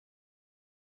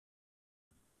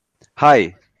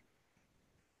Hi,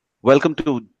 welcome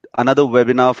to another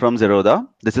webinar from Zerodha.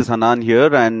 This is Hanan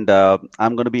here, and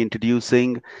I'm going to be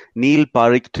introducing Neil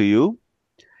Parikh to you.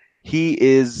 He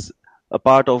is a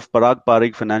part of Parag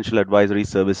Parikh Financial Advisory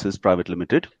Services Private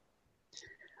Limited,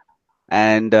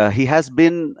 and he has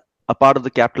been a part of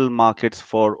the capital markets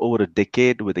for over a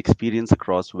decade with experience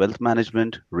across wealth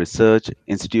management, research,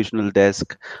 institutional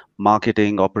desk,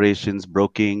 marketing, operations,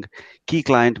 broking, key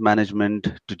client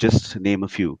management, to just name a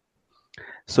few.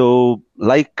 So,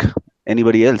 like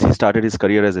anybody else, he started his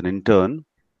career as an intern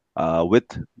with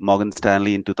Morgan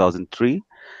Stanley in 2003.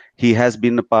 He has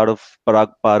been a part of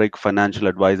Parag Parikh Financial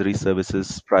Advisory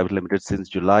Services Private Limited since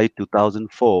July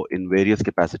 2004 in various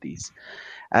capacities.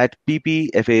 At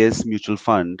PPFAS Mutual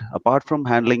Fund, apart from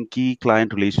handling key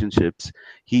client relationships,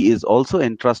 he is also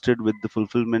entrusted with the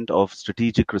fulfillment of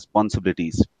strategic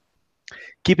responsibilities.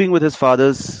 Keeping with his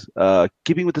father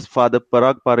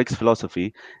Parag Parikh's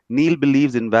philosophy, Neil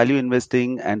believes in value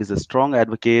investing and is a strong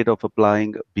advocate of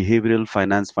applying behavioral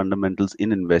finance fundamentals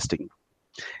in investing.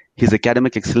 His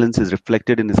academic excellence is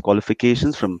reflected in his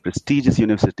qualifications from prestigious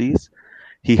universities.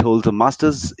 He holds a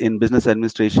master's in business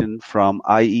administration from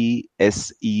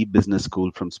IESE Business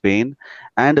School from Spain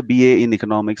and a BA in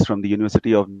economics from the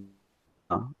University of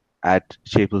at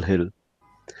Chapel Hill.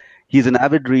 He is an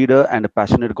avid reader and a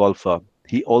passionate golfer.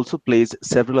 He also plays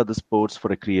several other sports for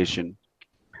recreation.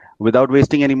 Without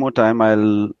wasting any more time,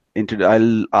 I'll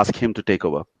ask him to take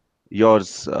over.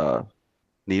 Yours,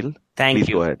 Neil. Thank Please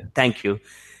you. go ahead. Thank you.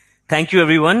 Thank you,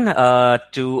 everyone,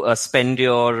 to spend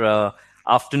your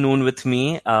afternoon with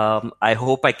me. I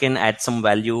hope I can add some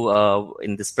value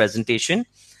in this presentation.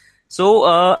 So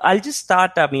I'll just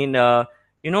start.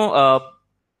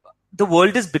 The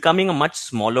world is becoming a much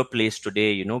smaller place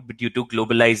today, due to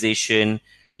globalization,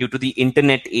 due to the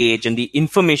internet age and the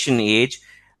information age.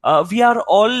 We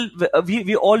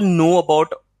all know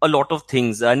about a lot of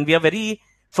things, and we are very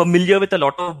familiar with a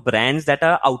lot of brands that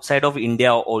are outside of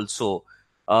India also.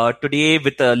 Today,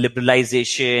 with the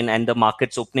liberalization and the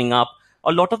markets opening up,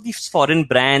 a lot of these foreign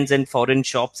brands and foreign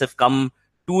shops have come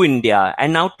to India,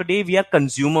 and now today we are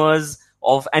consumers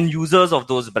of and users of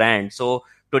those brands. So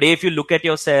today, if you look at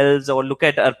yourselves or look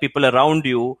at people around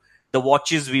you, the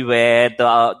watches we wear,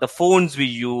 the phones we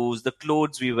use, the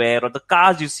clothes we wear, or the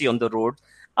cars you see on the road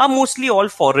are mostly all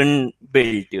foreign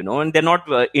built, and they're not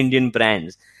Indian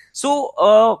brands.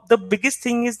 So the biggest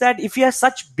thing is that if we are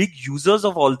such big users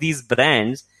of all these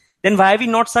brands, then why are we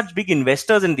not such big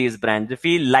investors in these brands? If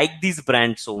we like these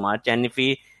brands so much, and if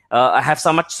we have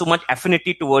so much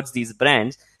affinity towards these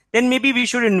brands, then maybe we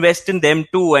should invest in them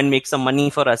too and make some money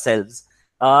for ourselves.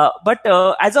 But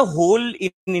as a whole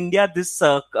in India, this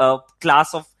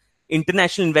class of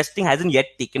international investing hasn't yet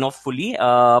taken off fully.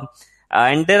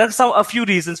 And there are a few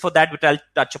reasons for that, which I'll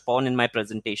touch upon in my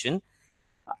presentation.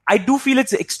 I do feel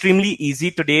it's extremely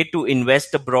easy today to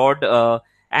invest abroad.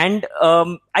 And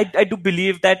I do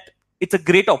believe that it's a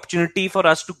great opportunity for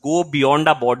us to go beyond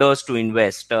our borders to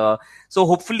invest. So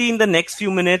hopefully in the next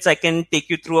few minutes, I can take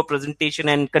you through a presentation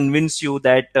and convince you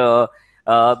that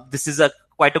this is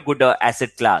quite a good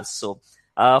asset class. So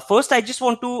first, I just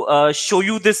want to show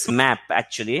you this map,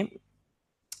 actually.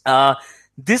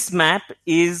 This map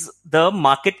is the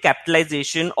market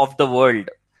capitalization of the world.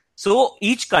 So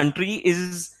each country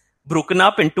is broken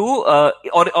up into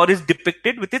or is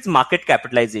depicted with its market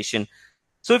capitalization.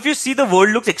 So if you see, the world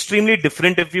looks extremely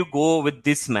different if you go with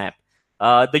this map.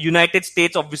 The United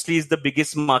States obviously is the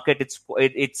biggest market.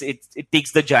 It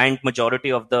takes the giant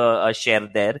majority of the share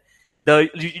there.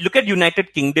 You look at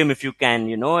United Kingdom if you can.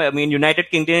 United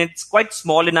Kingdom, it's quite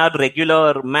small in our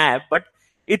regular map, but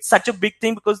it's such a big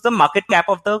thing because the market cap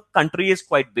of the country is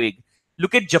quite big.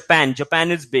 Look at Japan. Japan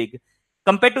is big.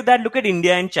 Compared to that, look at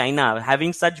India and China.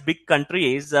 Having such big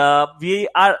countries, we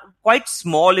are quite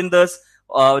small in this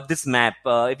map.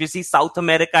 If you see, South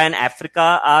America and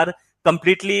Africa are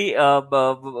completely,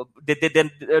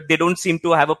 they don't seem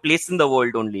to have a place in the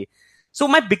world only. So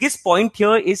my biggest point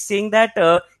here is saying that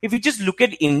if you just look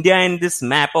at India in this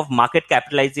map of market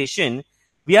capitalization,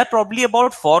 we are probably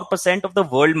about 4% of the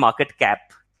world market cap.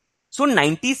 So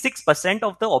 96%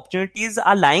 of the opportunities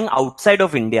are lying outside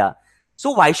of India.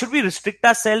 So why should we restrict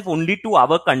ourselves only to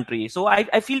our country? So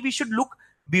I feel we should look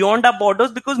beyond our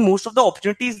borders because most of the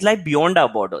opportunities lie beyond our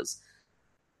borders.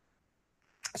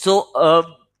 So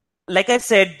like I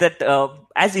said, that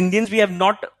as Indians, we have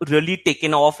not really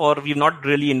taken off or we've not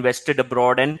really invested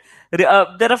abroad. And there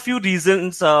are a few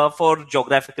reasons for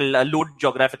low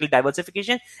geographical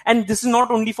diversification. And this is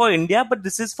not only for India, but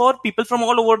this is for people from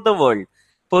all over the world.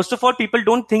 First of all, people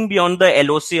don't think beyond the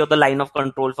LOC or the line of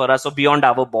control for us or beyond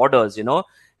our borders.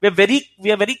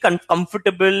 we are very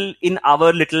comfortable in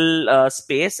our little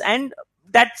space, and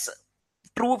that's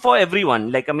true for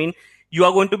everyone. Like, I mean, you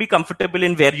are going to be comfortable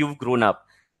in where you've grown up.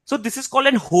 So this is called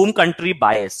an home country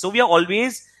bias. So we are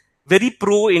always very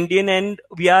pro Indian, and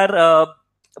we are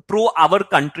pro our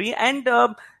country, and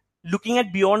looking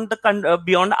at beyond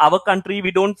our country,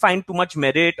 we don't find too much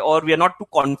merit, or we are not too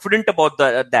confident about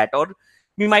that, or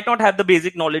we might not have the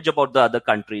basic knowledge about the other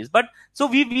countries. But so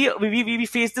we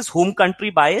face this home country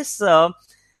bias, and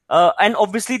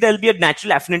obviously there'll be a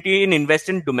natural affinity in invest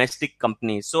in domestic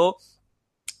companies. So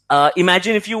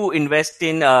imagine if you invest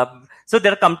in so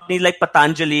there are companies like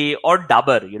Patanjali or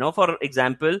Dabur, for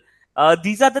example.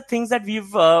 These are the things that we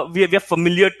are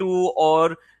familiar to,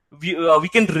 or we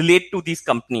can relate to these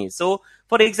companies. So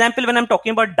for example, when I'm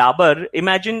talking about Dabur,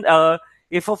 imagine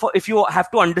if you have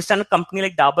to understand a company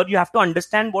like Dabur, you have to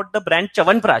understand what the brand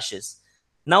Chyawanprash is.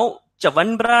 Now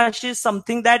Chyawanprash is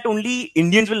something that only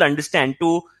Indians will understand.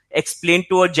 To explain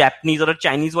to a Japanese or a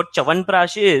Chinese what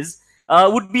Chyawanprash is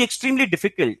would be extremely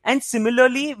difficult. And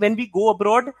similarly, when we go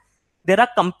abroad, there are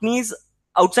companies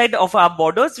outside of our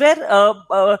borders where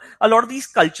a lot of these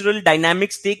cultural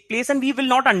dynamics take place, and we will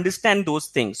not understand those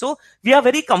things. So we are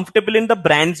very comfortable in the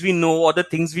brands we know or the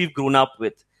things we've grown up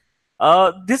with.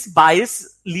 This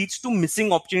bias leads to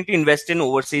missing opportunity to invest in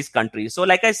overseas countries. So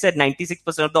like I said,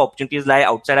 96% of the opportunities lie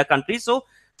outside our country. So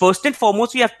first and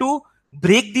foremost, we have to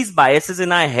break these biases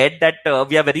in our head that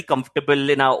we are very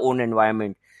comfortable in our own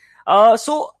environment.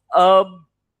 So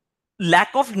lack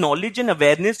of knowledge and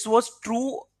awareness was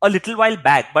true a little while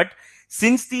back, but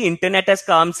since the internet has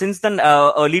come, since the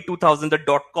early 2000s, the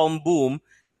dot-com boom,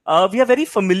 we are very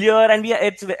familiar, and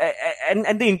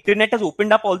and the internet has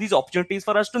opened up all these opportunities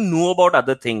for us to know about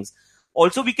other things.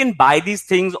 Also, we can buy these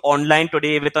things online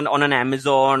today on an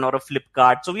Amazon or a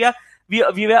Flipkart. So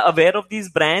we were aware of these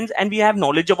brands, and we have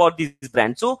knowledge about these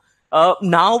brands. So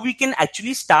now we can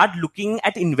actually start looking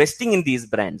at investing in these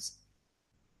brands.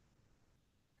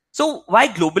 So why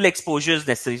global exposure is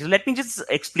necessary? So let me just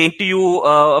explain to you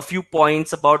a few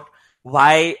points about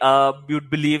why you'd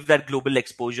believe that global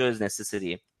exposure is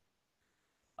necessary.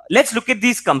 Let's look at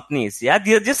these companies. Yeah,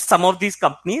 these are just some of these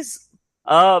companies.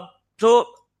 So,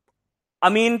 I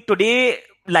mean, today,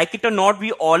 like it or not,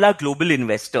 we all are global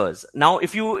investors. Now,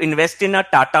 if you invest in a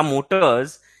Tata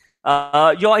Motors,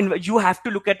 you have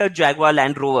to look at a Jaguar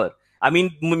Land Rover. I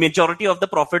mean, majority of the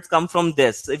profits come from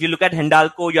this. If you look at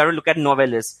Hindalco, you have to look at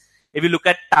Novelis. If you look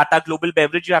at Tata Global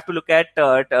Beverage, you have to look at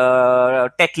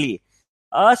Tetley.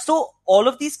 So all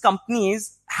of these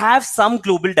companies have some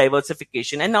global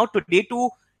diversification. And now today,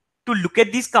 to look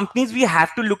at these companies, we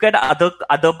have to look at other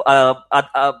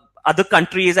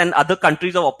countries and other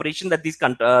countries of operation that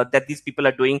these people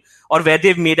are doing, or where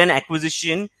they've made an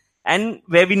acquisition, and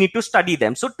where we need to study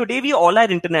them. So today we all are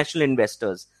international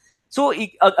investors. So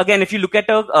again, if you look at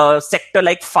a sector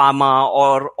like pharma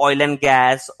or oil and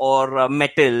gas or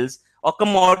metals or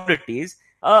commodities,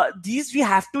 these we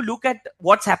have to look at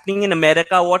what's happening in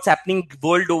America, what's happening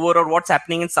world over, or what's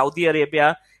happening in Saudi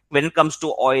Arabia when it comes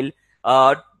to oil,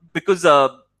 because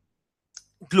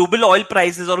global oil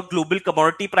prices or global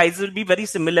commodity prices will be very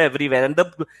similar everywhere, and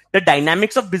the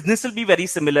dynamics of business will be very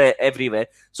similar everywhere.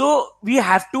 So we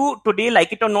have to today,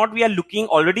 like it or not, we are looking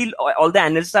already. All the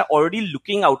analysts are already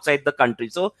looking outside the country.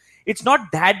 So it's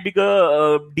not that big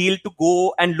a deal to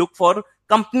go and look for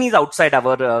companies outside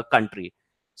our country.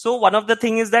 So one of the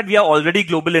things is that we are already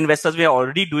global investors. We are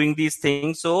already doing these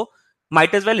things. So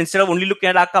might as well, instead of only looking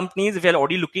at our companies, if we are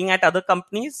already looking at other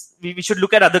companies, we should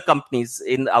look at other companies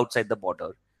in outside the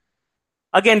border.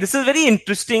 Again, this is very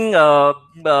interesting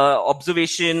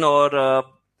observation or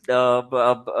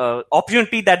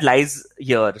opportunity that lies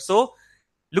here. So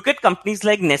look at companies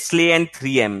like Nestle and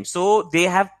 3M. So they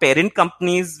have parent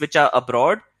companies which are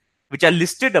abroad, which are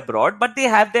listed abroad, but they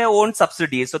have their own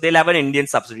subsidies. So they'll have an Indian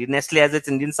subsidy. Nestle has its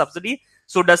Indian subsidy.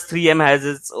 So does 3M has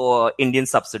its Indian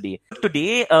subsidy.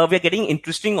 Today, we are getting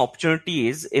interesting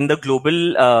opportunities in the global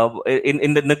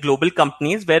in the global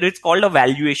companies, where it's called a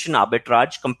valuation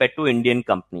arbitrage compared to Indian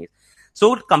companies.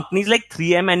 So companies like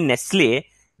 3M and Nestle,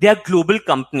 they are global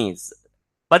companies,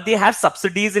 but they have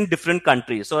subsidies in different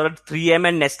countries. So 3M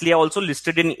and Nestle are also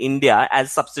listed in India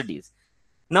as subsidies.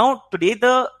 Now, today,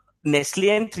 the Nestle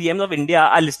and 3M of India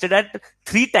are listed at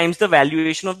 3 times the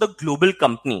valuation of the global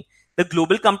company. The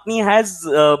global company has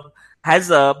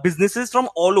businesses from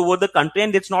all over the country,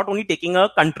 and it's not only taking a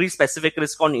country-specific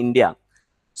risk on India.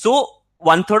 So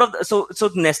one third of so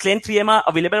Nestle and 3M are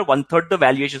available at 1/3 the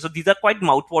valuation. So these are quite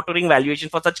mouth-watering valuation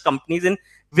for such companies, and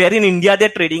where in India they're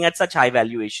trading at such high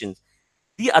valuations.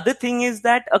 The other thing is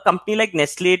that a company like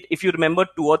Nestle, if you remember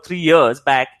 2 or 3 years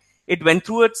back, it went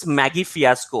through its Maggie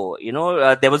fiasco.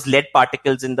 There was lead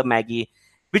particles in the Maggie,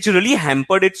 which really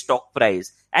hampered its stock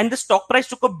price, and the stock price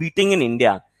took a beating in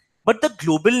India. But the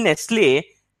global Nestle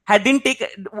didn't take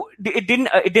it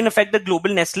didn't affect the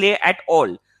global Nestle at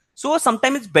all. So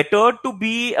sometimes it's better to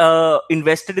be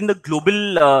invested in the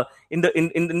global in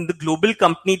the global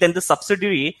company than the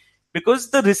subsidiary, because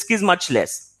the risk is much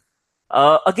less.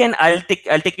 Again, I'll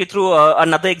take you through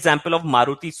another example of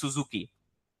Maruti Suzuki.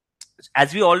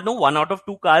 As we all know, one out of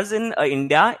two cars in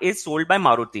India is sold by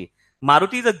Maruti.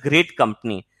 Maruti is a great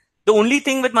company. The only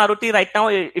thing with Maruti right now,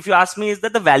 if you ask me, is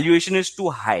that the valuation is too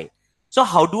high. So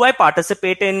how do I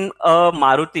participate in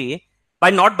Maruti by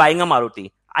not buying a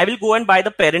Maruti? I will go and buy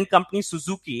the parent company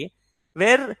Suzuki,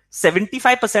 where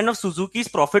 75% of Suzuki's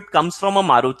profit comes from a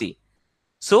Maruti.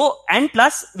 So, and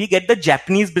plus we get the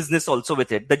Japanese business also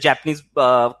with it, the Japanese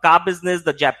car business,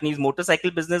 the Japanese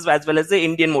motorcycle business, as well as the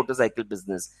Indian motorcycle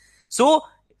business. So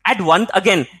at one,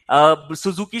 again,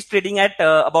 Suzuki is trading at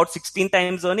about 16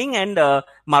 times earning, and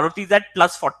Maruti is at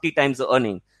plus 40 times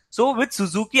earning. So with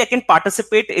Suzuki, I can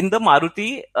participate in the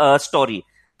Maruti story.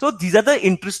 So these are the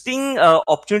interesting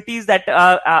opportunities that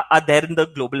are there in the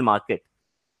global market.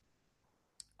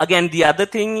 Again, the other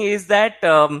thing is that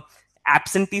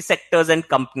absentee sectors and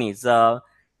companies.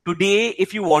 Today,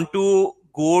 if you want to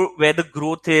go where the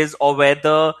growth is, or where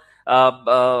the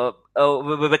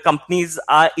where companies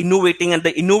are innovating, and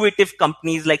the innovative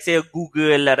companies like, say, a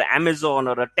Google or Amazon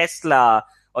or a Tesla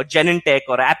or Genentech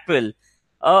or Apple,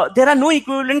 there are no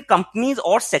equivalent companies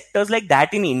or sectors like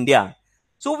that in India.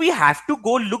 So we have to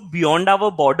go look beyond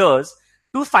our borders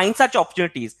to find such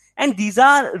opportunities. And these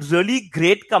are really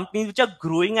great companies which are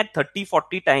growing at 30,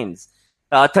 40 times,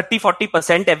 30,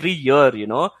 40% every year,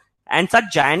 and such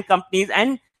giant companies.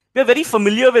 And we're very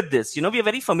familiar with this. We are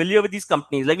very familiar with these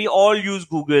companies. Like, we all use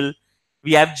Google,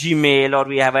 we have Gmail, or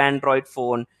we have an Android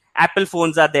phone. Apple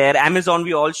phones are there. Amazon,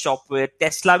 we all shop with.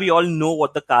 Tesla, we all know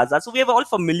what the cars are. So we are all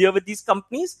familiar with these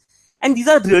companies. And these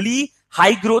are really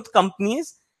high growth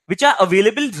companies which are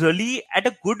available really at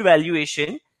a good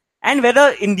valuation, and where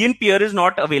the Indian peer is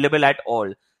not available at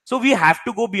all. So we have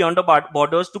to go beyond the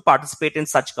borders to participate in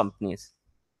such companies.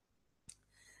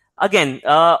 Again,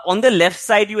 on the left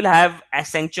side, you will have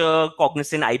Accenture,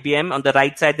 Cognizant, IBM. On the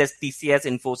right side, there's TCS,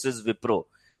 Infosys, Wipro.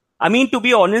 I mean, to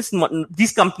be honest,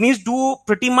 these companies do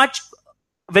pretty much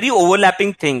very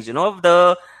overlapping things.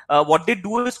 The what they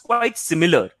do is quite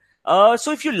similar.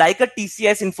 So if you like a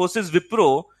TCS, Infosys,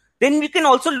 Wipro, then we can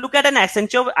also look at an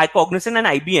Accenture, Cognizant, and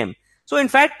IBM. So in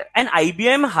fact, an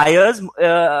IBM hires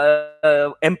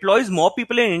employs more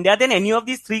people in India than any of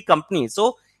these three companies.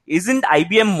 So isn't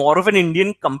IBM more of an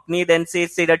Indian company than say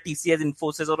the TCS,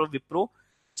 Infosys, or a Wipro?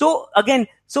 So again,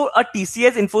 a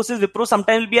TCS, Infosys, Wipro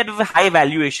sometimes will be at a high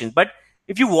valuation. But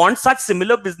if you want such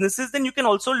similar businesses, then you can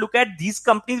also look at these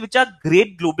companies which are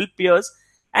great global peers.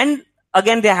 And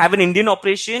again, they have an Indian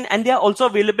operation, and they are also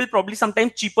available probably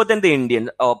sometimes cheaper than the Indian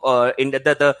in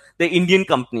the Indian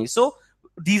companies. So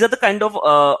these are the kind of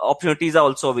opportunities are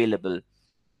also available.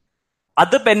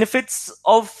 Other benefits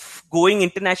of going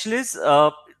international is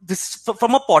this,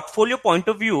 from a portfolio point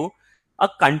of view, a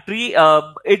country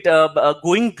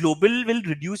going global will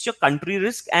reduce your country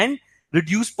risk and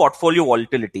reduce portfolio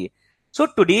volatility. So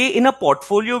today in a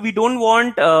portfolio, we don't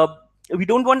want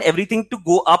everything to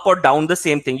go up or down the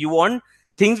same thing. You want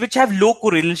things which have low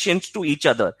correlations to each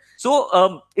other.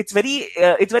 So it's very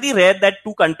rare that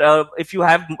if you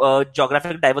have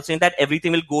geographic diversity, that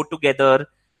everything will go together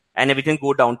and everything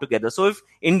go down together. So if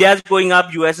India is going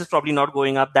up, US is probably not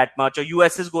going up that much, or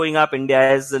US is going up,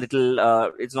 India is a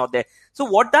little it's not there. So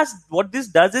what this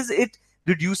does is it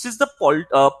reduces the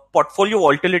portfolio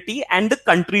volatility and the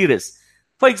country risk.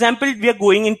 For example, we are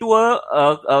going into a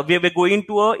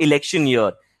election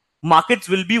year. Markets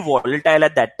will be volatile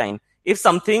at that time. If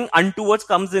something untowards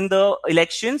comes in the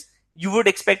elections, you would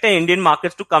expect the Indian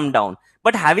markets to come down.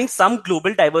 But having some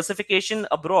global diversification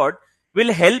abroad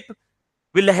will help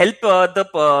the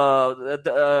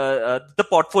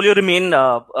portfolio remain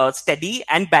steady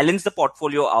and balance the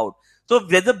portfolio out. So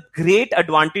there's a great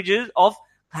advantages of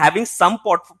having some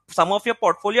of your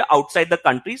portfolio outside the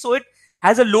country, so it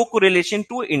has a low correlation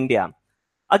to India.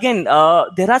 Again,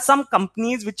 there are some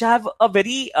companies which have a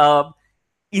very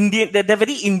Indian. They're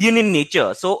very Indian in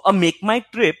nature. So a Make My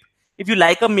Trip, if you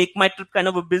like a Make My Trip kind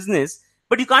of a business,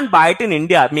 but you can't buy it in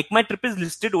India. Make My Trip is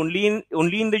listed only in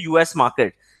the US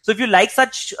market. So if you like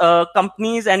such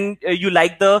companies and you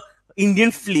like the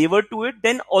Indian flavor to it,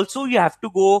 then also you have to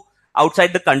go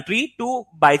outside the country to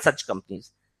buy such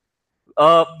companies.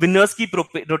 Winners keep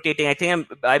rotating. I think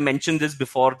I mentioned this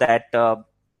before, that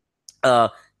uh,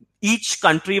 each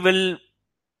country will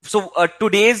So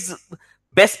today's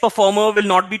best performer will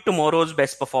not be tomorrow's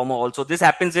best performer also. This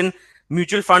happens in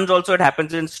mutual funds also, it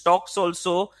happens in stocks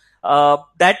also.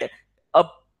 That a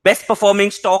best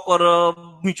performing stock or a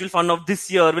mutual fund of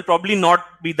this year will probably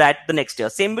not be that the next year.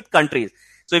 Same with countries.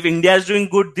 So if India is doing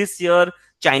good this year,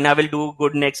 China will do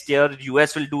good next year,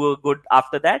 US will do good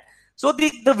after that. So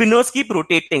the winners keep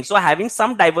rotating. So having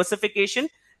some diversification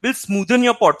will smoothen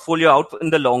your portfolio out in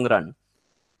the long run.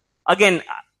 Again,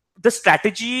 the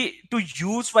strategy to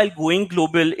use while going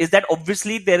global is that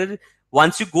obviously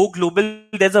once you go global,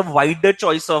 there's a wider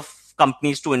choice of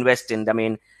companies to invest in. I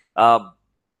mean, uh,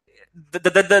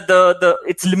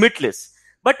 it's limitless.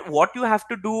 But what you have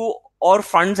to do, or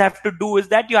funds have to do, is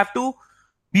that you have to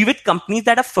be with companies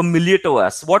that are familiar to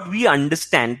us, what we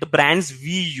understand, the brands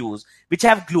we use, which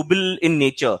have global in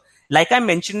nature. Like I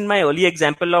mentioned in my early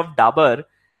example of Dabur,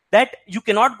 that you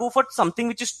cannot go for something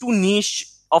which is too niche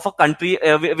of a country,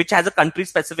 which has a country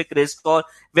specific risk, or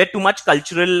where too much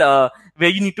cultural, where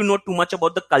you need to know too much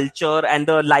about the culture and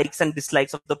the likes and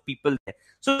dislikes of the people there.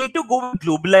 So we need to go with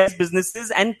globalized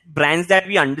businesses and brands that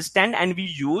we understand and we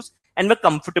use and we're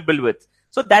comfortable with.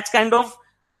 So that's kind of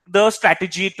the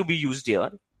strategy to be used here.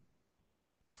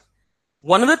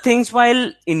 One of the things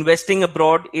while investing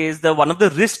abroad is one of the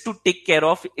risks to take care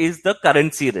of is the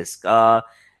currency risk. The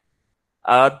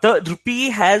rupee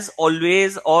has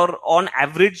always, or on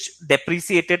average,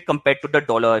 depreciated compared to the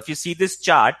dollar. If you see this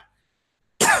chart,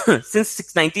 since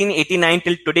 1989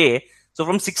 till today, so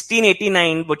from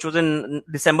 1689, which was in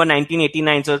December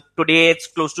 1989, so today it's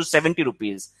close to 70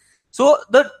 rupees. So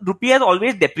the rupee has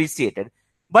always depreciated.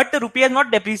 But the rupee has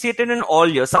not depreciated in all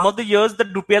years. Some of the years the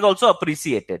rupee has also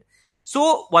appreciated.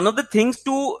 So one of the things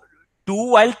to do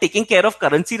while taking care of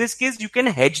currency risk is you can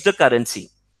hedge the currency.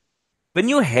 When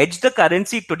you hedge the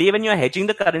currency today, when you're hedging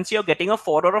the currency, you're getting a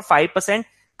 4 or a 5%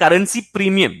 currency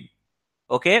premium.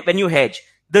 Okay, when you hedge,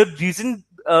 the reason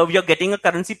you're getting a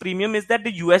currency premium is that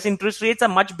the US interest rates are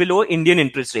much below Indian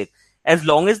interest rate. As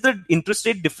long as the interest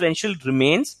rate differential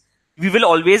remains, we will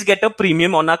always get a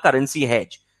premium on our currency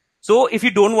hedge. So if you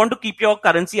don't want to keep your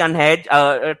currency unhedged,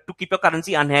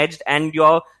 and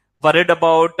you're worried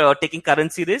about taking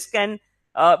currency risk, and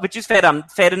which is fair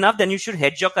enough, then you should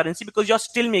hedge your currency, because you're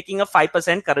still making a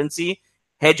 5% currency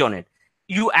hedge on it.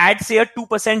 You add, say, a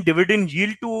 2% dividend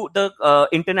yield to the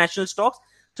international stocks,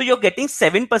 so you're getting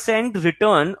 7%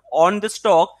 return on the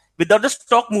stock without the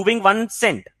stock moving 1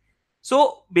 cent.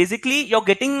 So basically, you're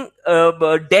getting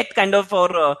debt kind of,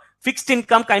 or fixed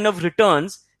income kind of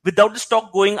returns without the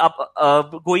stock going up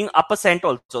a cent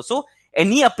also. So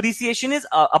any appreciation is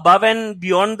above and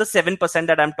beyond the 7%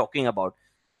 that I'm talking about.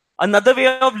 Another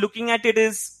way of looking at it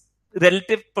is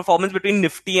relative performance between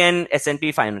Nifty and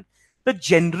S&P 500. The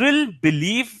general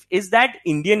belief is that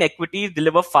Indian equities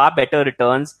deliver far better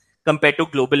returns compared to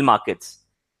global markets.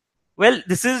 Well,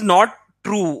 this is not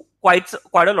true quite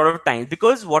a lot of times,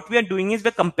 because what we are doing is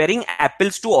we're comparing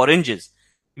apples to oranges.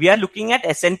 We are looking at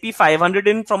S&P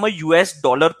 500 from a US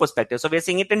dollar perspective. So we're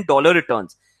seeing it in dollar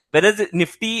returns. Whereas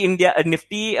Nifty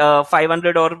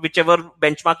 500, or whichever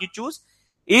benchmark you choose,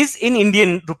 is in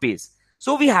Indian rupees.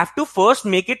 So we have to first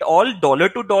make it all dollar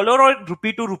to dollar or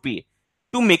rupee to rupee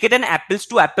to make it an apples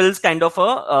to apples kind of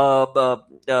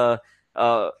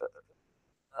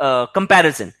a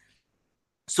comparison.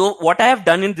 So what I have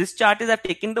done in this chart is I've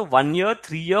taken the 1 year,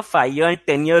 3 year, 5 year, and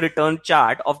 10-year return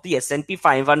chart of the S&P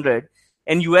 500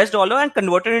 and US dollar and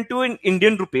converted into an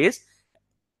Indian rupees,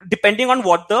 depending on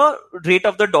what the rate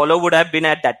of the dollar would have been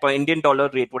at that point, Indian dollar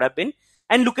rate would have been,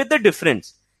 and look at the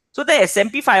difference. So the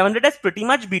S&P 500 has pretty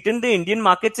much beaten the Indian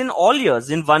markets in all years,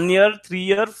 in 1 year, 3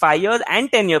 year, 5 years,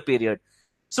 and 10-year period.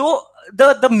 So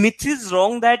the myth is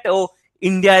wrong that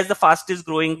India is the fastest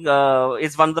growing,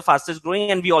 is one of the fastest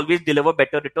growing, and we always deliver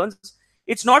better returns.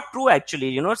 It's not true,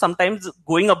 actually. Sometimes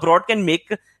going abroad can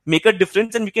make a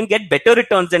difference, and we can get better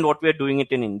returns than what we are doing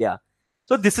it in India.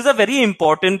 So this is a very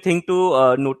important thing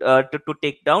to note, to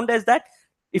take down, is that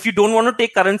if you don't want to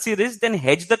take currency risk, then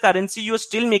hedge the currency. You're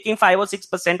still making 5 or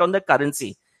 6% on the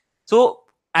currency. So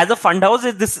as a fund house,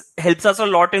 this helps us a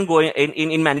lot in going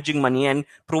in managing money and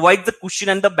provides the cushion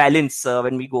and the balance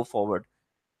when we go forward.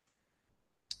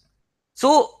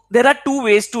 So there are two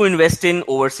ways to invest in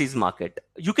overseas market.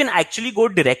 You can actually go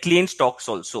directly in stocks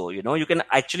also. You can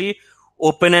actually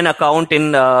open an account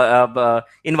in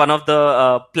one of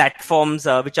the platforms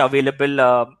which are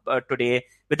available today.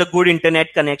 With a good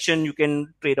internet connection, you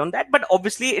can trade on that. But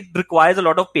obviously, it requires a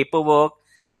lot of paperwork.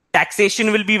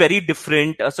 Taxation will be very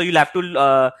different. So you'll have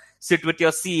to sit with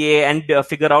your CA and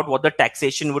figure out what the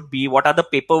taxation would be, what are the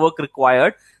paperwork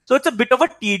required. So it's a bit of a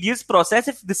tedious process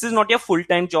if this is not your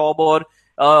full-time job, or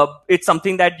it's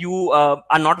something that you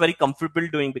are not very comfortable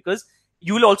doing, because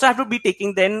you will also have to be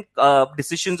taking then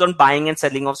decisions on buying and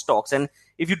selling of stocks. And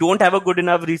if you don't have a good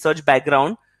enough research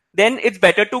background, then it's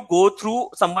better to go through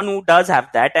someone who does have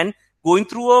that. And going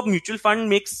through a mutual fund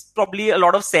makes probably a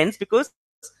lot of sense, because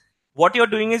what you're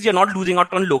doing is you're not losing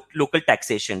out on local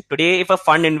taxation. Today, if a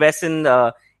fund invests in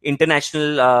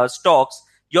international stocks,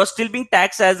 you're still being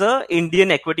taxed as a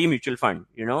Indian equity mutual fund,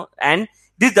 and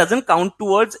this doesn't count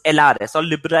towards LRS, or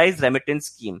liberalized remittance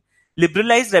scheme.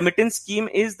 Liberalized remittance scheme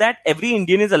is that every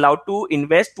Indian is allowed to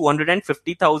invest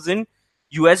 250,000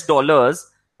 US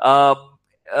dollars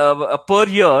per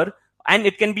year, and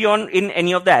it can be on in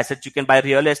any of the assets. You can buy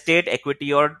real estate,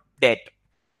 equity, or debt.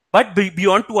 But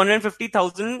beyond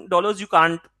 $250,000,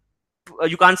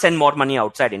 you can't send more money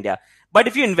outside India. But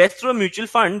if you invest through a mutual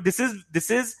fund, this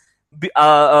is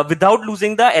without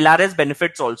losing the LRS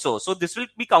benefits also. So this will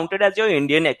be counted as your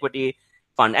Indian equity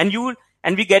fund,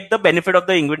 and we get the benefit of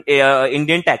the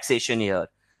Indian taxation here.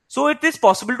 So it is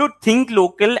possible to think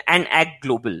local and act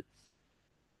global.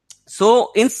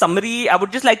 So in summary, I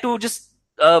would just like to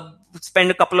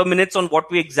spend a couple of minutes on what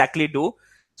we exactly do.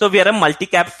 So we are a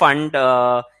multi-cap fund,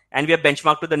 and we are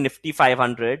benchmarked to the Nifty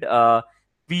 500.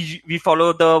 We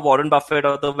follow the Warren Buffett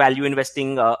or the value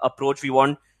investing approach. We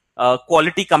want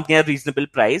quality company at reasonable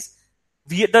price.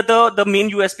 The main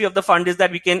USP of the fund is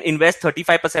that we can invest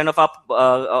 35% of our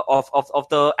of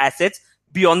the assets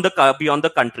beyond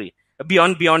the country,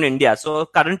 beyond India. So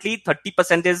currently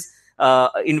 30% is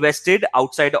invested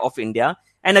outside of India.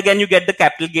 And again, you get the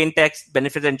capital gain tax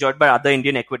benefits enjoyed by other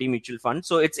Indian equity mutual funds.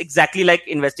 So it's exactly like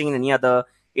investing in any other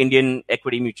Indian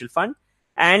equity mutual fund.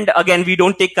 And again, we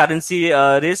don't take currency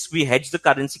risk. We hedge the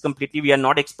currency completely. We are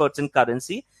not experts in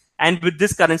currency. And with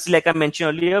this currency, like I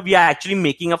mentioned earlier, we are actually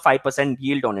making a 5%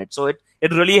 yield on it. So it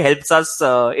really helps us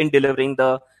in delivering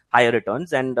the higher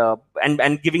returns and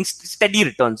giving steady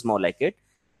returns, more like it.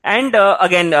 And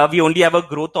again, we only have a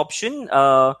growth option.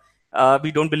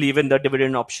 We don't believe in the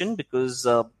dividend option, because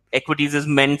equities is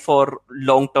meant for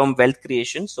long-term wealth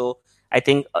creation. So I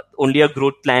think only a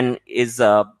growth plan is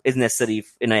necessary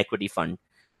in an equity fund.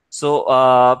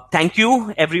 So thank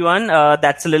you, everyone.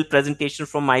 That's a little presentation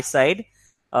from my side.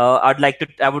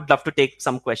 I would love to take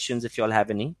some questions if you all have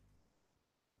any.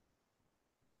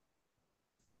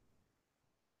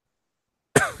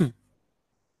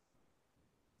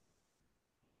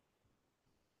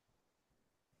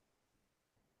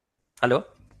 Hello?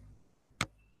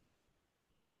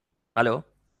 Hello?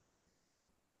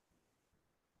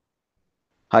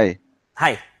 Hi.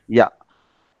 Hi. Yeah.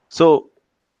 So,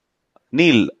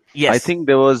 Neil, I Yes. think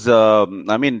there was,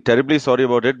 terribly sorry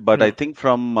about it, but I Hmm. think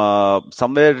from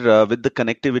somewhere with the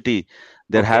connectivity,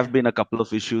 there Okay. have been a couple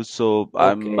of issues. So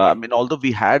Okay. although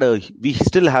we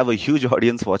still have a huge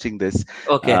audience watching this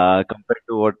Okay. compared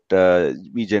to what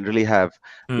we generally have,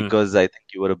 Hmm. because I think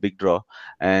you were a big draw.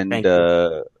 And Thank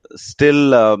you.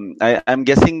 still, I'm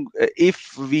guessing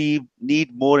if we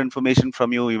need more information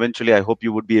from you eventually, I hope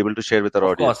you would be able to share with our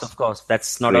Of course. audience. Of course.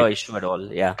 That's not Great. a issue at all.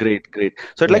 Yeah. Great, great.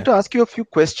 So I'd like Yeah. to ask you a few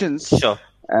questions Sure.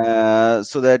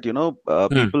 so that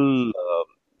Hmm. people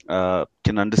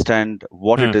can understand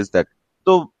what Hmm. it is that.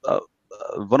 So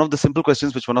one of the simple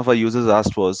questions which one of our users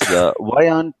asked was, why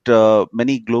aren't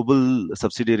many global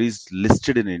subsidiaries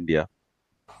listed in India?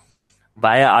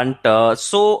 Why aren't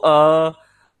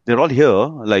They're all here.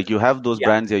 Like you have those yeah.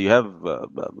 brands here, you have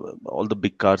all the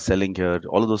big cars selling here,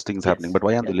 all of those things happening. Yes. But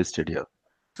why aren't they Yeah. listed here?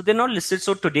 So they're not listed.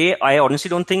 So today, I honestly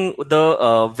don't think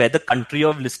where the country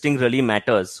of listing really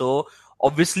matters. So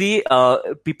obviously,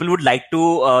 people would like to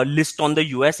list on the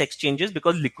US exchanges,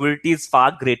 because liquidity is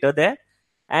far greater there.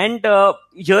 And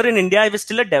here in India, it is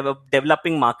still a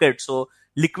developing market. So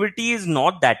liquidity is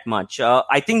not that much.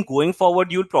 I think going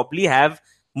forward, you'll probably have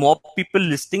more people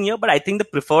listing here. But I think the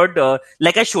preferred,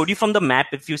 like I showed you from the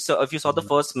map, if you saw the Hmm.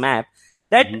 first map,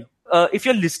 that Hmm. if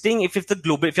you're listing, if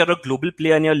you're a global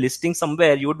player and you're listing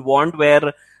somewhere, you would want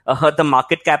where the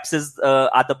market caps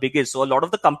are the biggest. So a lot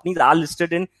of the companies are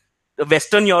listed in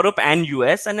Western Europe and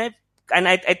US, and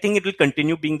I think it will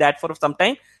continue being that for some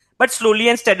time. But slowly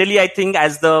and steadily, I think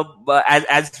as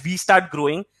we start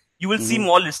growing, you will see Hmm.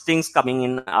 more listings coming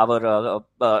in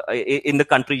in the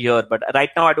country here. But right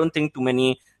now, I don't think too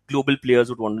many global players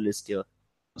would want to list here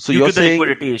So due you're to the saying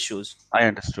liquidity issues. I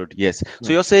understood. Yes. So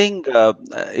Hmm. you're saying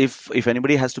if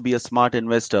anybody has to be a smart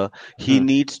investor, he Hmm.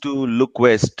 needs to look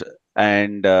west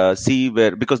and see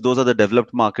where, because those are the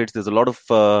developed markets. There's a lot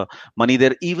of money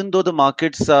there, even though the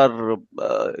markets are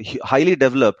highly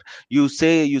developed. You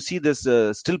see there's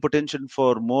still potential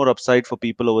for more upside for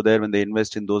people over there when they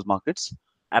invest in those markets.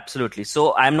 Absolutely.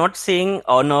 So I'm not saying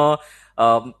on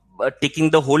a taking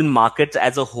the whole markets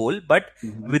as a whole, but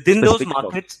within those Specific stocks.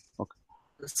 markets, Okay.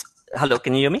 hello,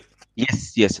 can you hear me?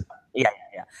 Yes, yes. Yeah.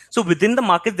 So within the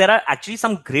market, there are actually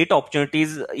some great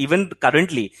opportunities. Even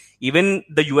currently, even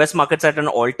the US markets at an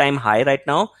all-time high right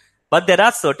now. But there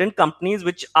are certain companies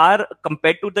which are,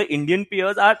 compared to the Indian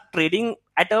peers, are trading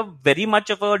at a very much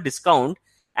of a discount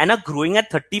and are growing at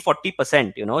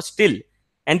 30-40%, still.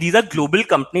 And these are global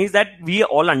companies that we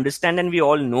all understand and we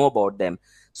all know about them.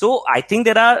 So I think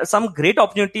there are some great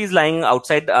opportunities lying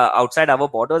outside our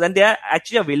borders, and they are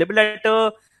actually available at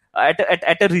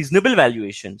a reasonable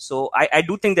valuation. So I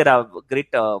do think there are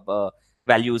great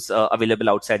values available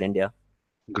outside India.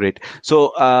 Great.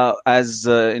 So, as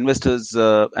investors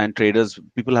and traders,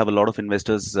 people have a lot of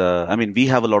investors. I mean, we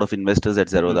have a lot of investors at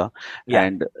Mhm. Zerodha, Yeah,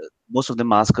 and most of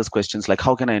them ask us questions like,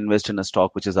 "How can I invest in a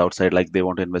stock which is outside?" Like they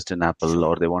want to invest in Apple sure.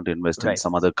 or they want to invest in Right,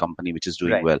 some other company which is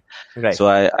doing right, well. right. So,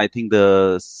 I think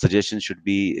the suggestion should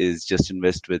be is just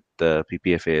invest with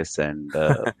PPFAS, and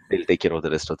they'll take care of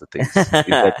the rest of the things. Is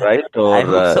that right, I or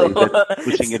hope so. is that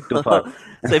pushing it too far?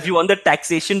 So if you want the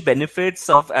taxation benefits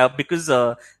of because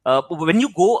when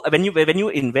you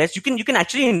invest, you can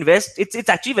actually invest. It's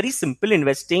actually very simple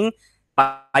investing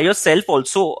by yourself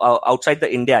also outside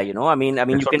the India. I mean you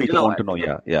That's can what people want to know.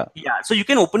 Yeah, yeah. yeah, so you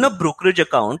can open a brokerage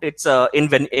account. It's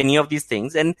any of these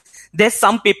things, and there's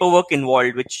some paperwork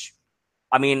involved, which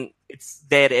I mean, it's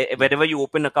there wherever you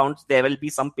open accounts, there will be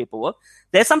some paperwork.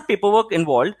 There's some paperwork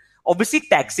involved. Obviously,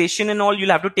 taxation and all,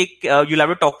 you'll have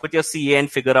to talk with your CA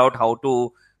and figure out how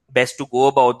to best to go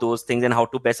about those things and how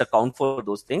to best account for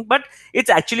those things. But it's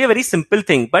actually a very simple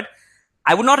thing. But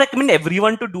I would not recommend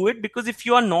everyone to do it, because if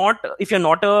you're not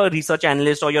a research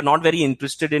analyst, or you're not very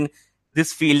interested in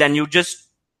this field, and you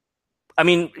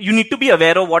need to be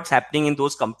aware of what's happening in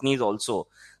those companies also.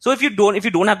 So if you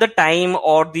don't have the time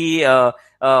or the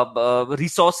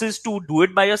resources to do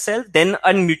it by yourself, then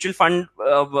a mutual fund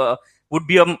would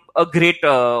be a great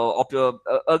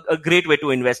a great way to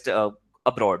invest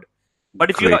abroad. But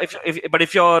if you're Great.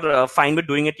 if you're fine with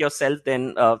doing it yourself,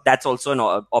 then that's also an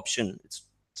option. It's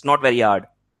not very hard.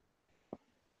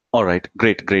 All right,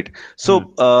 great, great. Hmm.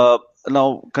 So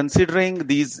now, considering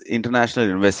these international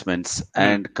investments Hmm.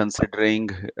 and considering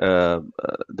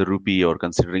the rupee, or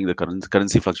considering the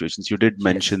currency fluctuations, you did Yes.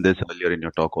 mention this earlier in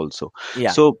your talk also.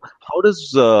 Yeah. So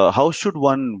how should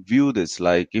one view this?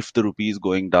 Like, if the rupee is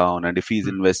going down and if he's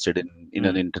Hmm. invested in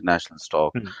an Hmm. international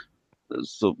stock, Hmm.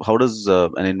 so how does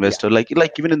an Yeah. investor,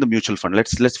 like even in the mutual fund?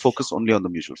 Let's focus only on the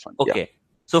mutual fund. Yeah. Okay.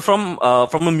 So from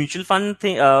a mutual fund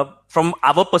thing, from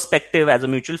our perspective as a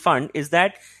mutual fund, is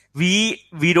that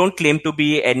we don't claim to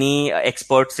be any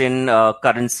experts in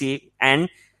currency, and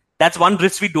that's one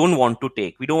risk we don't want to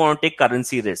take. We don't want to take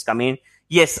currency risk. I mean,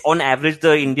 yes, on average,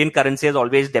 the Indian currency has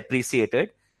always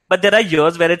depreciated, but there are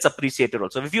years where it's appreciated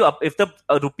also. If the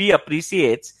rupee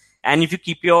appreciates, and if you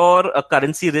keep your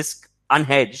currency risk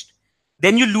unhedged,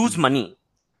 then you lose Mhm. money.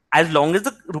 As long as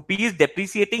the rupee is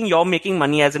depreciating, you're making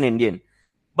money as an Indian.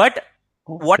 But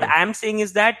what Okay. I'm saying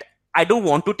is that I don't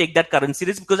want to take that currency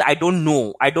risk, because I don't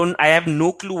know. I have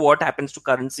no clue what happens to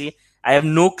currency. I have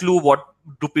no clue what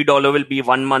rupee dollar will be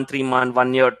 1 month, 3 month,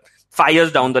 1 year, 5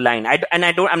 years down the line.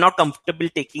 I'm not comfortable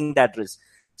taking that risk.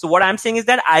 So what I'm saying is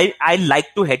that I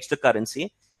like to hedge the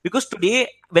currency, because today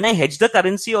when I hedge the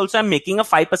currency also, I'm making a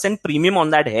 5% premium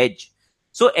on that hedge.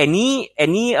 So any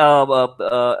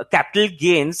capital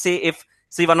gains,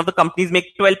 say one of the companies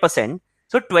make 12%,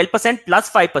 so 12% plus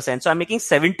 5%. So I'm making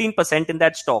 17% in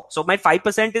that stock. So my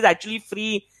 5% is actually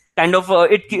free, kind of,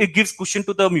 it gives cushion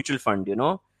to the mutual fund.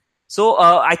 So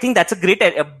I think that's a great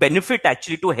benefit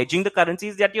actually to hedging the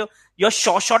currencies, that you're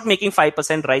short making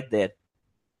 5% right there.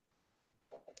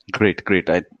 Great, great.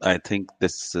 I think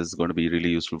this is going to be really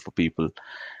useful for people.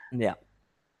 Yeah.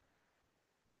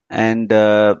 And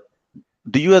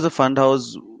do you, as a fund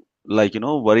house,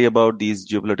 worry about these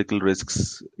geopolitical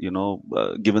risks,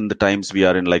 given the times we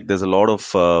are in? Like, there's a lot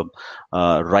of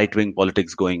right-wing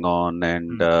politics going on,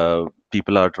 and Mm.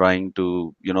 people are trying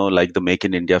to, like the Make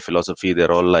in India philosophy,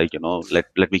 they're all like,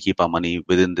 let me keep our money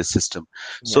within this system.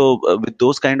 Yeah. So, with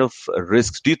those kind of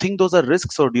risks, do you think those are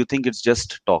risks, or do you think it's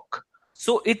just talk?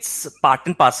 So it's part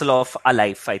and parcel of our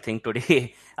life, I think,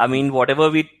 today. I mean, whatever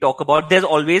we talk about, there's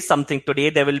always something. Today,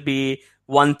 there will be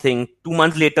one thing. 2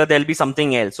 months later, there'll be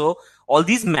something else. So all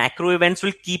these macro events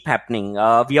will keep happening.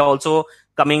 We are also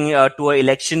coming to an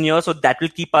election year, so that will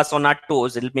keep us on our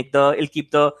toes. It'll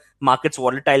keep the markets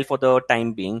volatile for the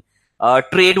time being.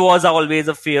 Trade wars are always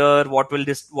a fear. What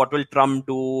will Trump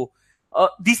do?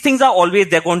 These things are always,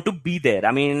 they're going to be there.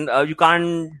 I mean, you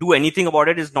can't do anything about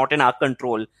it. It's not in our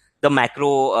control, the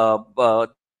macro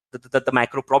the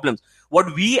macro problems.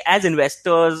 What we as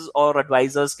investors or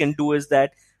advisors can do is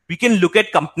that we can look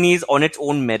at companies on its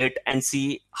own merit and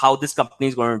see how this company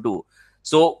is going to do.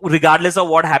 So regardless of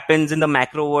what happens in the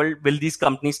macro world, will these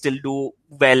companies still do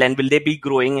well, and will they be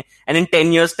growing? And in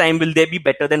 10 years time, will they be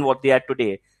better than what they are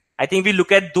today? I think we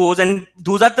look at those, and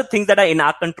those are the things that are in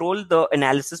our control, the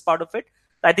analysis part of it.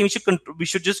 I think we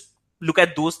should just look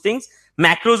at those things.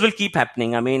 Macros will keep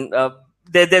happening. I mean,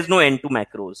 there's no end to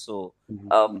macros. So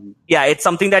yeah, it's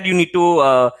something that you need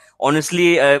to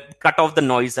honestly cut off the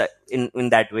noise in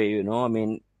that way. I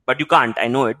mean, but you can't. I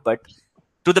know it, but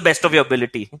to the best of your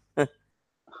ability.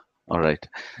 All right.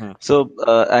 Hmm. So,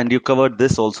 and you covered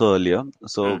this also earlier.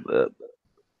 So,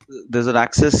 there's an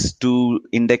access to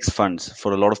index funds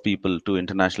for a lot of people, to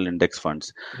international index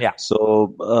funds. Yeah.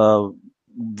 So,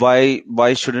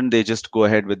 why shouldn't they just go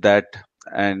ahead with that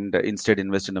and instead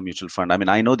invest in a mutual fund? I mean,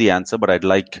 I know the answer, but I'd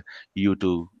like you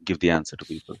to give the answer to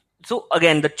people. So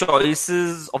again, the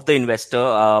choices of the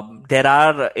investor. There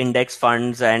are index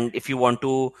funds, and if you want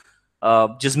to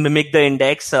just mimic the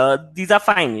index, these are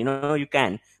fine. You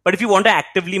can. But if you want to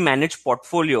actively manage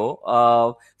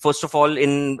portfolio, first of all,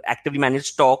 in actively managed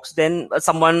stocks, then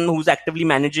someone who's actively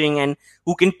managing and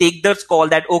who can take the call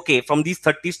that, okay, from these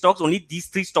 30 stocks, only these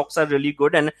 3 stocks are really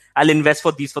good, and I'll invest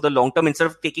for these for the long term instead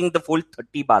of taking the full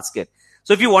 30 basket.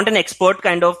 So if you want an expert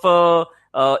kind of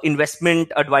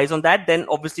investment advice on that, then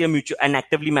obviously an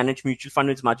actively managed mutual fund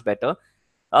is much better.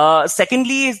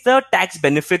 Secondly is the tax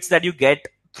benefits that you get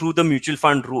through the mutual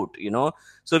fund route.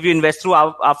 So if you invest through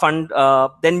our fund,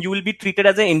 then you will be treated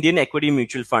as an Indian equity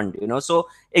mutual fund. So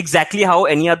exactly how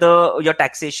any other your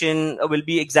taxation will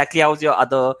be, exactly how your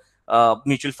other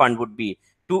mutual fund would be.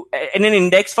 In an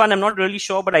index fund, I'm not really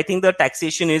sure, but I think the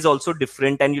taxation is also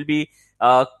different, and you'll be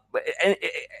and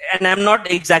I'm not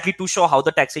exactly too sure how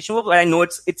the taxation works, but I know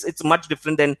it's much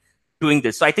different than doing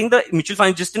this. So I think the mutual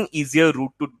fund is just an easier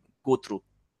route to go through.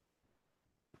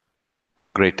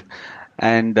 Great.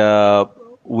 And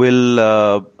will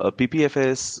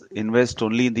PPFS invest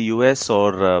only in the US,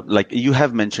 or like you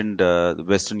have mentioned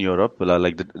Western Europe,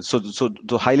 so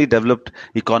the highly developed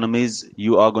economies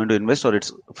you are going to invest, or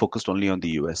it's focused only on the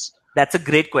US? That's a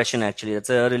great question, actually.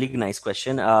 That's a really nice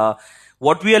question.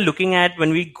 What we are looking at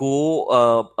when we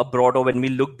go abroad, or when we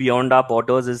look beyond our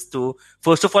borders, is to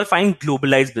first of all find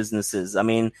globalized businesses. I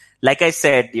mean, like I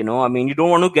said, you don't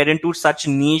want to get into such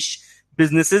niche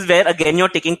businesses where again you're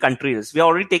taking country risks. We're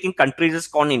already taking country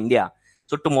risk on India.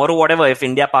 So tomorrow, whatever, if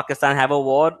India, Pakistan have a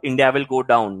war, India will go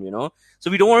down, So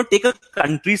we don't want to take a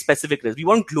country specific risk. We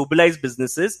want globalized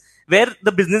businesses where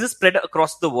the business is spread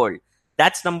across the world.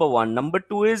 That's number one. Number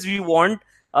two is we want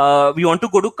to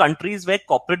go to countries where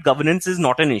corporate governance is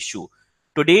not an issue.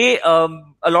 Today, a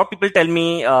lot of people tell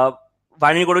me, why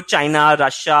don't you go to China,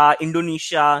 Russia,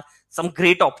 Indonesia? Some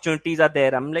great opportunities are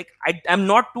there. I'm like, I'm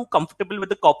not too comfortable with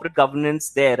the corporate governance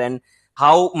there, and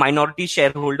how minority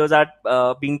shareholders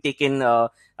are being taken,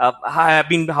 have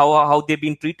been how they've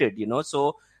been treated.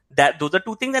 So that those are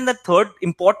two things. And the third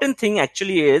important thing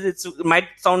actually is, it might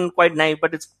sound quite naive,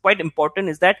 but it's quite important,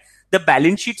 is that the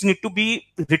balance sheets need to be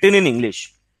written in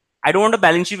English. I don't want a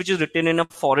balance sheet which is written in a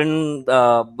foreign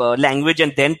language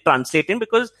and then translated,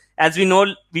 because as we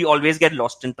know, we always get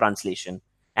lost in translation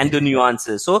and the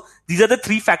nuances. So these are the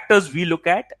 3 factors we look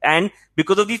at, and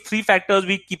because of these 3 factors,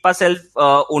 we keep ourselves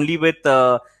only with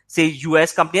say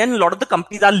US company, and a lot of the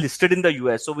companies are listed in the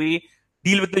US, so we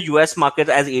deal with the US market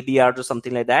as ADRs or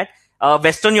something like that.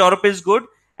 Western Europe is good,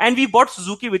 and we bought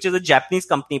Suzuki, which is a Japanese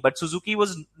company, but Suzuki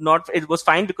was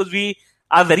fine because we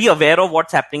are very aware of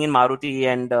what's happening in Maruti,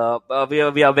 and we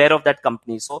are aware of that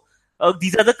company. So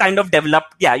these are the kind of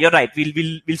developed. Yeah, you're right.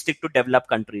 We'll stick to developed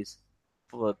countries.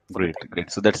 Great.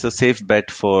 So that's a safe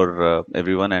bet for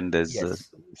everyone, and there's Yes.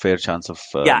 a fair chance of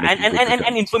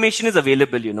and information is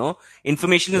available.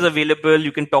 Information is available.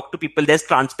 You can talk to people. There's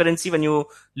transparency when you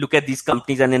look at these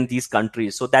companies and in these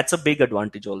countries. So that's a big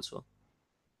advantage also.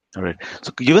 All right.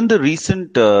 So given the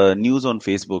recent news on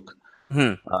Facebook,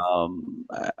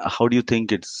 how do you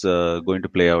think it's going to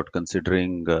play out,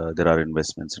 considering there are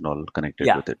investments and all connected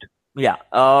with it?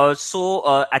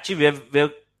 So actually,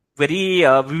 we're very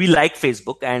we like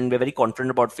Facebook, and we're very confident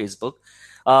about Facebook.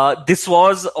 This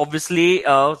was obviously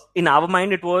in our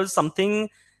mind, it was something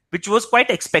which was quite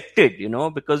expected,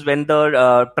 because when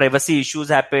the privacy issues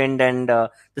happened, and the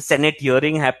Senate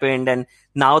hearing happened, and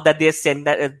now that they're saying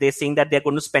that they're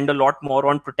going to spend a lot more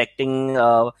on protecting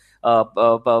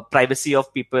privacy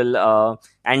of people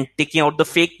and taking out the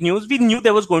fake news, we knew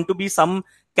there was going to be some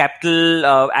capital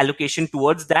allocation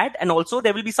towards that, and also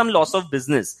there will be some loss of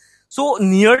business. So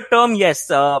near term, yes,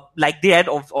 like they had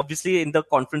obviously in the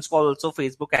conference call also,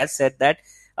 Facebook has said that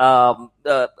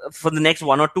for the next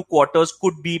 1 or 2 quarters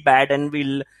could be bad, and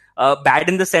will bad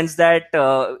in the sense that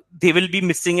they will be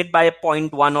missing it by a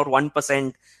 0.1 or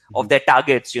 1% of Mhm. their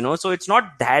targets. So it's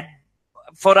not that.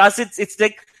 For us, it's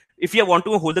like, if you want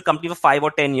to hold the company for 5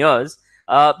 or 10 years,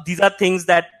 these are things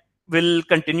that will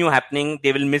continue happening.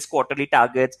 They will miss quarterly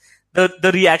targets.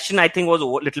 The reaction, I think, was a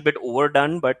little bit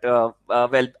overdone, but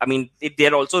well, I mean,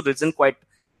 they're also risen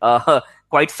uh,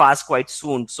 quite fast, quite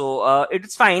soon. So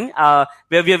it's fine.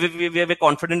 We're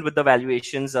confident with the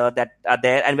valuations that are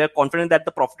there, and we're confident that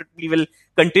the profitability will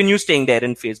continue staying there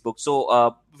in Facebook.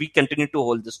 So we continue to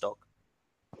hold the stock.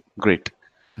 Great.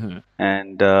 Hmm.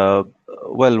 And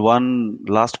well, one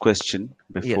last question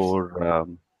Yes. before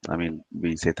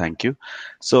we say thank you.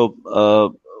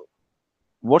 So,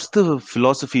 what's the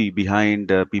philosophy behind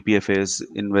PPFA's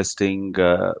investing?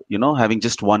 Having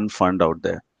just one fund out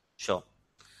there. Sure.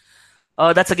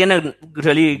 That's again a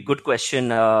really good question.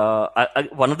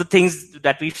 One of the things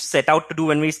that we set out to do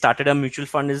when we started a mutual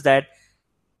fund is that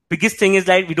biggest thing is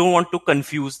like we don't want to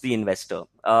confuse the investor.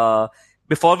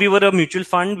 Before we were a mutual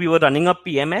fund, we were running a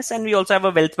PMS, and we also have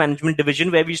a wealth management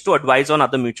division where we used to advise on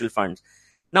other mutual funds.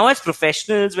 Now, as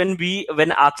professionals,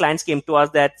 when our clients came to us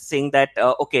that saying that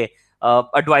okay,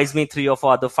 advise me 3 or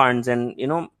 4 other funds, and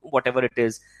whatever it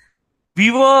is,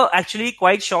 we were actually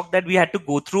quite shocked that we had to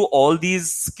go through all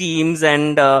these schemes,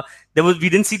 and we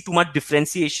didn't see too much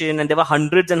differentiation, and there were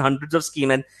hundreds and hundreds of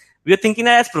schemes, and we were thinking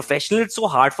that as professionals it's so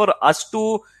hard for us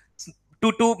to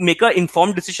make an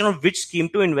informed decision of which scheme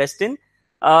to invest in.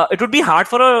 It would be hard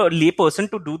for a lay person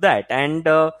to do that. And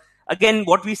again,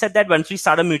 what we said, that once we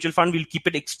start a mutual fund, we'll keep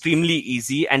it extremely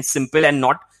easy and simple and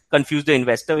not confuse the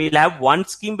investor. We'll have one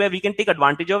scheme where we can take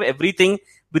advantage of everything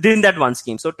within that one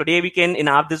scheme. So today we can, in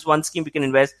our this one scheme, we can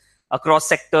invest across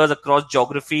sectors, across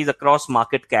geographies, across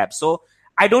market caps. So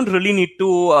I don't really need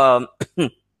to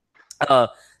uh,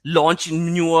 launch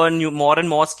more and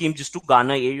more schemes just to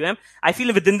garner AUM. I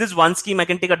feel within this one scheme, I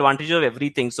can take advantage of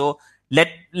everything. So let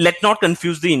not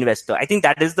confuse the investor. I think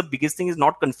that is the biggest thing, is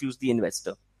not confuse the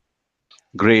investor.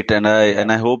 Great, and I Yeah. and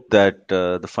I hope that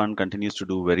the fund continues to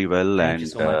do very well, Thank you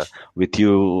and so much. with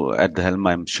you at the helm,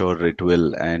 I'm sure it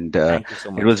will. And Thank you so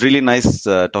it was much. really nice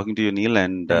talking to you, Neil.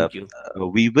 And Thank you.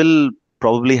 we will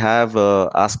probably have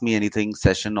Ask Me Anything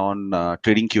session on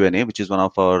trading Q&A, which is one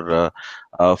of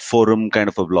our forum kind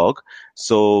of a blog.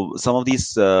 So some of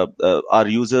these our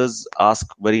users ask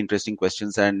very interesting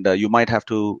questions, and you might have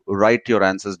to write your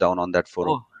answers down on that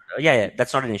forum. Oh, yeah, yeah.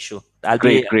 That's not an issue. I'll be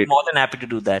Great, great. more than happy to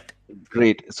do that.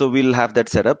 Great. So we'll have that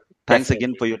set up. Thanks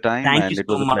again Definitely. for your time, Thank you and it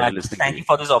so was a pleasure much. listening to Thank you. you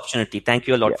for this opportunity. Thank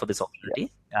you a Yeah, lot for this yeah.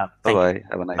 opportunity. Bye Thank you. bye.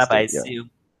 Have a Bye nice day. bye. Yeah. See you.